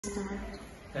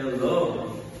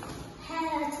Hello.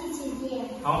 Hello, teacher dear.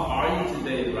 How are you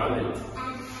today, Rabbit?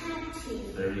 I'm happy.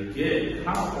 Very good.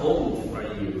 How old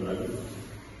are you, Rabbit?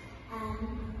 I'm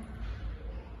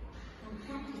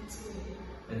happy too.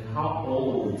 And how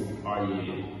old are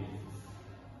you?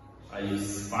 Are you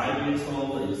 5 years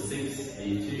old? Are you 6? Are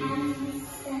you 2? I'm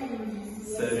 7.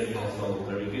 7 years old.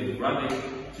 Very good. Rabbit,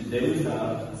 today we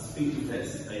have speaking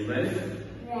test. Are you ready?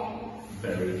 Ready.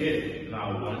 Very good.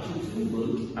 Now I want you to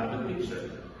look at the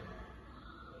picture.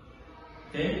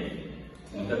 Okay?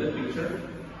 Look at the picture.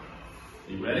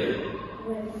 Are you ready?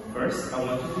 Ready. First, I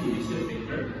want you to use your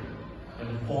finger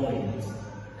and point.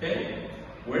 Okay?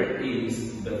 Where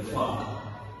is the clock?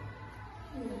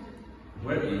 Here.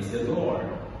 Where is the door?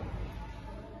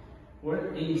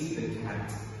 Where is the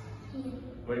cat? Here.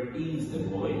 Where is the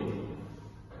boy?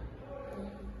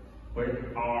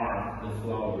 Where are the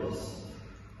flowers?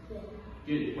 Here.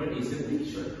 Good. Where is the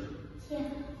picture?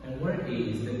 Here. And where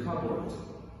is the cupboard?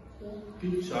 Here.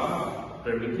 Good job.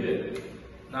 Very good.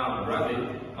 Now,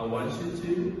 Rabbit, I want you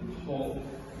to hold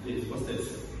this. What's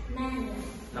this? Mango.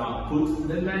 Now, put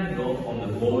the mango on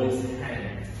the boy's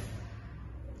hand.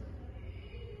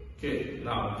 Good.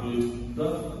 Now, put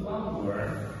the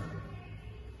flower.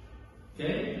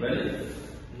 Okay, ready?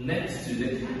 Next to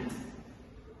the cat.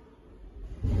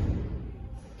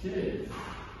 Good.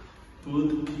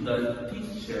 Put the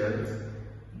picture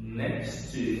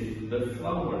next to the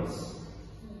flowers.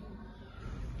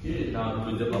 Good. Now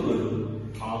put the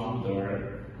balloon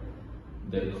under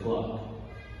the clock.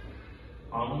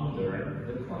 Under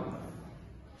the clock.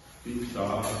 Good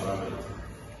job, Rabbit.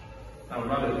 Now,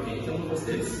 Rabbit, can you tell me what's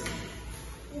this?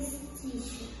 This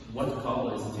t-shirt. What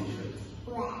color is the t-shirt?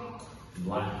 Black.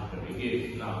 Black. Very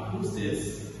good. Now, who's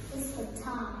this? This for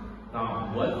Tom.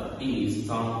 Now, what is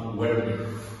Tom wearing?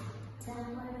 Tom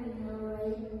wearing a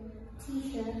red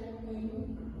t-shirt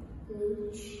and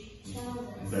blue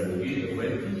trousers. Very good.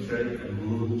 Red t-shirt and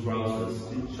blue trousers.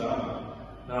 Good job.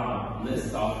 Now,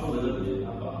 let's talk a little bit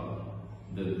about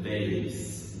the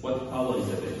vase. What color is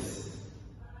the vase?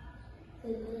 The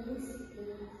base is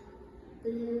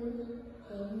blue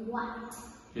and white.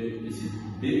 Good. Is it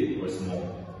big or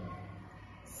small?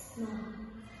 Small.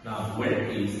 Now, where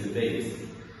is the vase?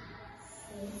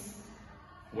 Face.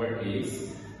 Where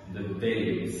is the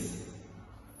vase?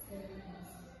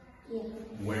 Here.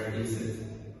 Where is it?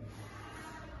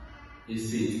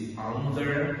 Is it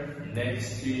under,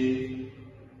 next to,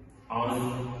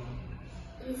 on?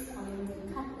 It's on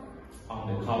the cupboard. On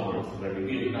the cupboard. Very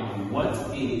good. Now, what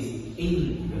is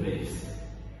in the vase?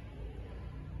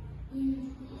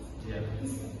 In Yeah.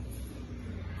 is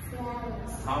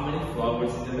flowers. How many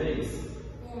flowers in the vase?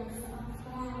 There are 4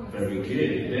 flowers. Very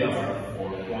good. There are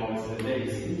 4 flowers in the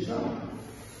vase. Good job.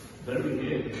 Very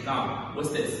good. Now, what's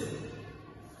this?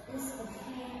 This a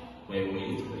hair. Wait.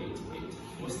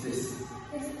 What's this?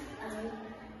 This a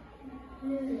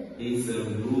ruler. It's a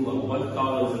ruler. What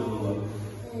color is the ruler?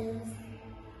 Is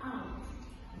orange.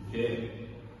 Okay.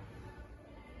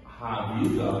 Have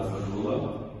you got a ruler?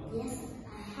 Yes,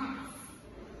 I have.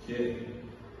 Okay.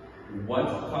 What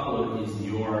color is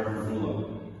your ruler?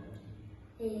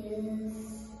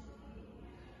 Is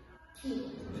pink.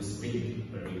 It's pink.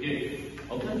 Very good.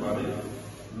 Okay, Bobby.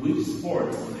 Which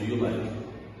sport do you like?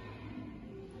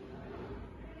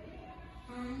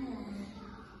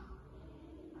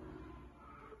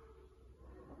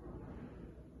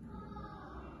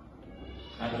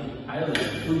 I like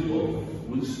football.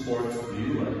 Which sport do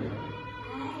you like?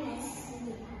 I like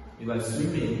swimming. You like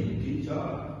swimming. Good job.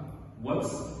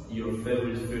 What's your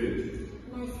favorite food?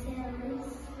 My favorite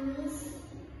fruit is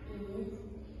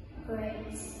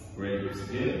grapes. Grapes.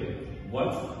 Good.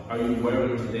 What are you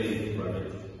wearing today,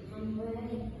 Robert? I'm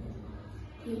wearing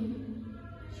pink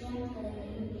jumper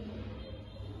and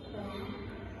black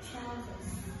trousers.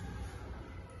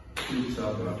 Good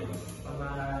job, Robert. Bye bye.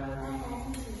 Bye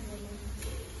bye.